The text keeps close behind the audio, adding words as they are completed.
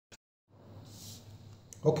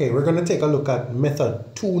Okay, we're going to take a look at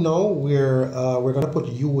method 2 now, where we're going to put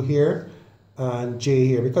U here and J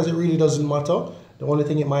here, because it really doesn't matter. The only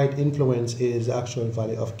thing it might influence is the actual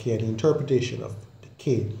value of K and the interpretation of the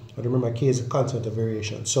K. But remember, K is a constant of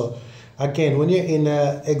variation. So again, when you're in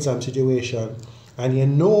an exam situation and you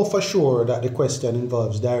know for sure that the question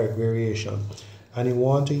involves direct variation and you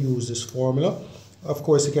want to use this formula, of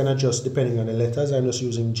course you can adjust depending on the letters. I'm just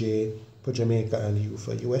using J for Jamaica and U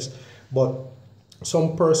for US. But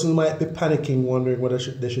some person might be panicking, wondering whether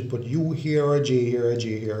they should put U here or J here or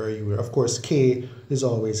J here or U here. Of course, K is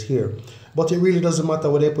always here. But it really doesn't matter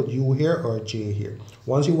whether they put U here or J here.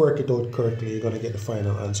 Once you work it out correctly, you're going to get the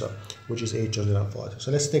final answer, which is 840.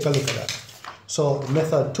 So let's take a look at that. So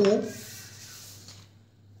method 2,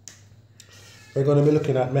 we're going to be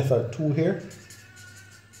looking at method 2 here.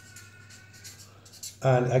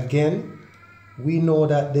 And again, we know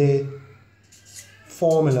that the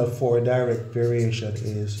formula for direct variation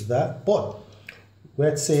is that, but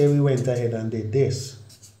let's say we went ahead and did this,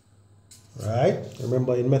 right?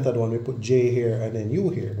 Remember in method 1 we put J here and then U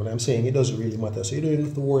here, but I'm saying it doesn't really matter, so you don't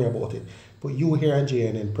have to worry about it. Put U here and J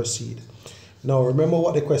and then proceed. Now remember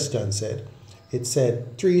what the question said. It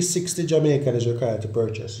said 360 Jamaican is required to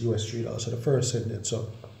purchase US $3. So the first sentence, so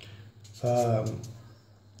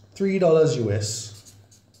 $3 US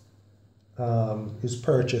is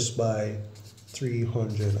purchased by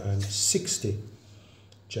 360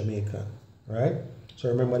 Jamaican, right? So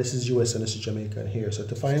remember, this is US and this is Jamaican here. So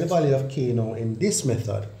to find the value of K now in this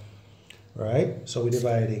method, right? So we're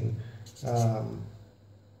dividing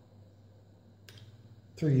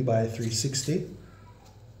 3 by 360,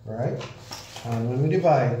 right? And when we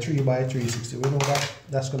divide 3 by 360, we know that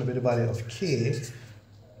that's going to be the value of K.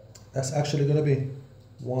 That's actually going to be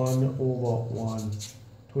 1 over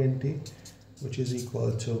 120, which is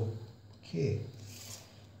equal to K.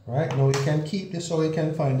 Right, now we can keep this so we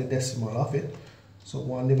can find the decimal of it. So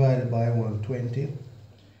 1 divided by 120,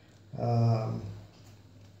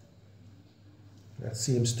 that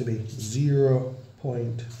seems to be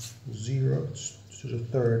 0.0 to the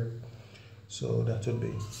third, so that would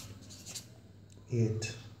be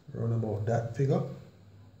 8, around about that figure.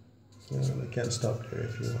 We can stop there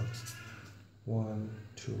if you want. 1,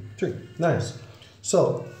 2, 3. Nice.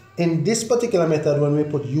 So in this particular method, when we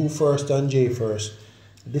put U first and J first,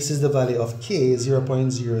 this is the value of K,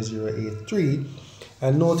 0.0083.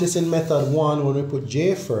 And notice in method 1, when we put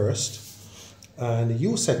J first and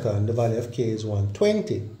U second, the value of K is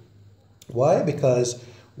 120. Why? Because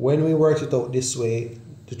when we worked it out this way,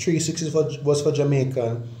 the 360 was for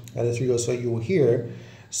Jamaican and the 3 was for U here.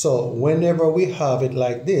 So whenever we have it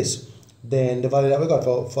like this, then the value that we got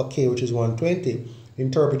for K, which is 120,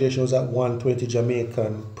 interpretation was at 120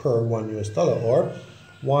 Jamaican per $1 US, or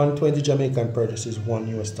 120 Jamaican purchases $1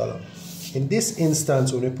 US. In this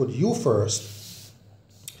instance, when we put U first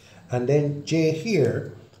and then J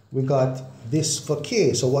here, we got this for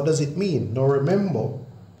K. So what does it mean? Now remember,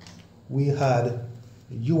 we had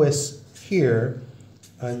US here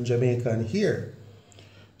and Jamaican here.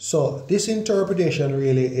 So this interpretation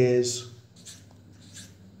really is,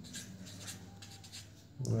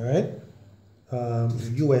 all right,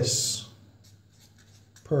 US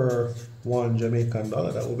per $1 Jamaican,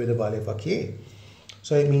 that will be the value for K.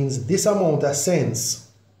 So it means this amount of cents,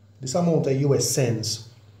 this amount of US cents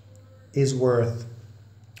is worth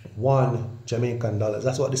 $1 Jamaican.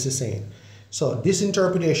 That's what this is saying. So this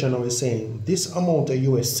interpretation now is saying this amount of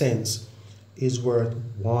US cents is worth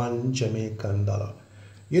 $1 Jamaican.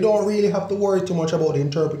 You don't really have to worry too much about the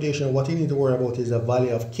interpretation. What you need to worry about is the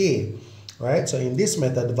value of K, right? So in this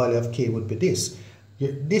method, the value of K would be this.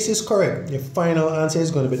 This is correct. Your final answer is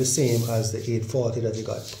going to be the same as the 840 that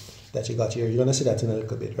you got here. You're going to see that in a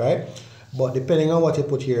little bit, right? But depending on what you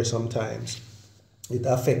put here, sometimes it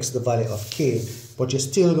affects the value of K, but you're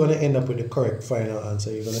still going to end up with the correct final answer.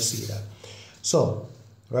 You're going to see that. So,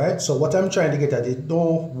 right? So what I'm trying to get at is,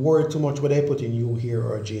 don't worry too much whether I put in U here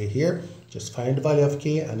or J here. Just find the value of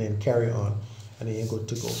K and then carry on, and then you're good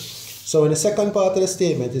to go. So in the second part of the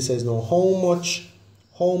statement, it says now how much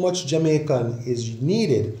Jamaican is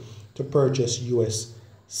needed to purchase US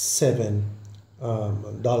 $7.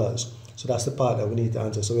 So that's the part that we need to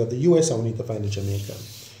answer. So we have the US and we need to find the Jamaican.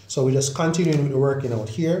 So we just continue with the working out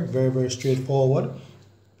here. Very, very straightforward.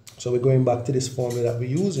 So we're going back to this formula that we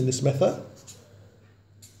use in this method.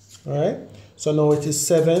 All right. So now it is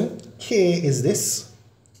 7. K is this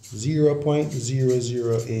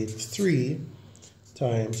 0.0083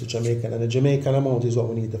 times the Jamaican. And the Jamaican amount is what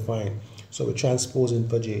we need to find. So we're transposing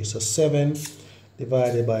for J. So 7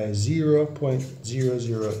 divided by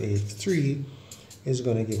 0.0083 is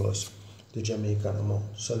going to give us the Jamaican amount.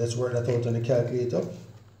 So let's work that out on the calculator.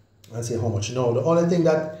 and see how much. Now, the only thing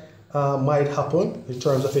that might happen in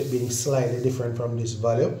terms of it being slightly different from this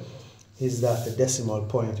value is that the decimal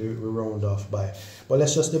point we round off by. But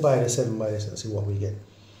let's just divide the 7 by this and see what we get.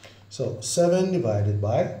 So 7 divided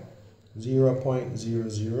by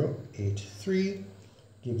 0.0083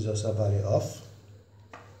 gives us a value of,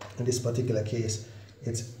 in this particular case,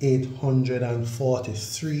 it's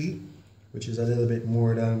 843, which is a little bit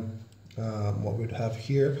more than what we'd have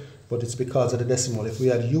here, but it's because of the decimal. If we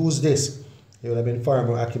had used this, it would have been far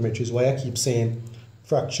more accurate, which is why I keep saying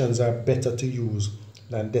fractions are better to use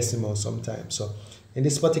than decimals sometimes. So in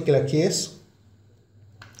this particular case,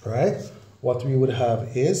 right, what we would have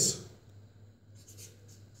is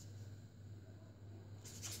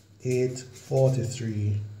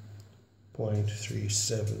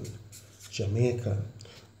 843.37 Jamaican.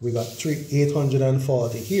 We got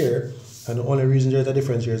 840 here, and the only reason there's a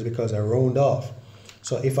difference here is because I round off.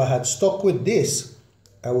 So if I had stuck with this,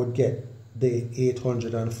 I would get the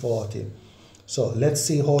 840. So let's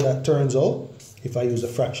see how that turns out if I use a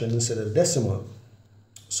fraction instead of the decimal.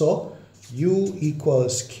 So U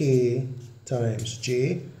equals K times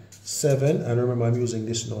J, 7, and remember I'm using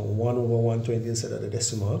this now, 1 over 120 instead of the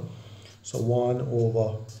decimal. So 1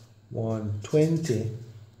 over 120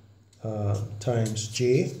 times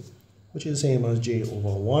J, which is the same as J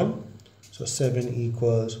over 1. So 7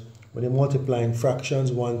 equals, when you're multiplying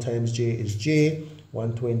fractions, 1 times J is J,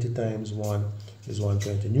 120 times 1 is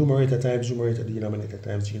 120. Numerator times numerator, denominator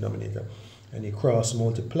times denominator. And you cross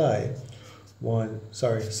multiply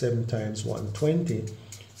 7 times 120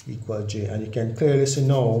 equals J. And you can clearly see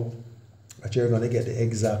now that you're going to get the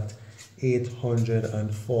exact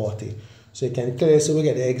 840. So you can clearly see we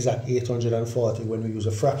get the exact 840 when we use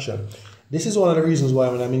a fraction. This is one of the reasons why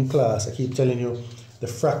when I'm in class, I keep telling you the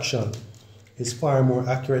fraction is far more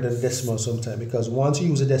accurate than decimal sometimes, because once you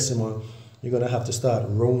use a decimal, you're going to have to start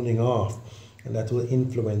rounding off, and that will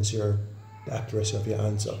influence the accuracy of your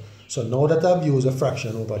answer. So now that I've used a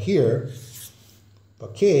fraction over here,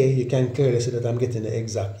 okay, you can clearly see that I'm getting the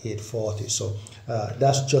exact 840. So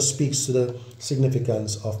that just speaks to the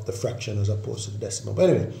significance of the fraction as opposed to the decimal. But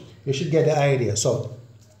anyway, you should get the idea. So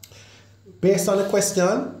based on the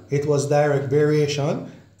question, it was direct variation.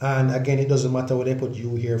 And again, it doesn't matter whether they put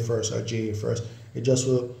U here first or J first. It just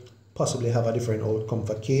will possibly have a different outcome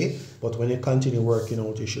for K. But when you continue working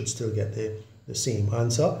out, you should still get the same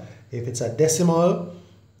answer. If it's a decimal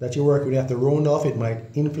that you work with, you have to round off. It might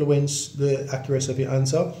influence the accuracy of your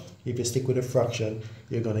answer. If you stick with a fraction,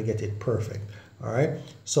 you're going to get it perfect. All right.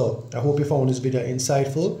 So I hope you found this video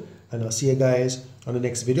insightful, and I'll see you guys on the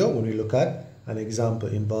next video when we look at an example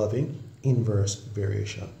involving inverse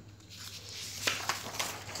variation.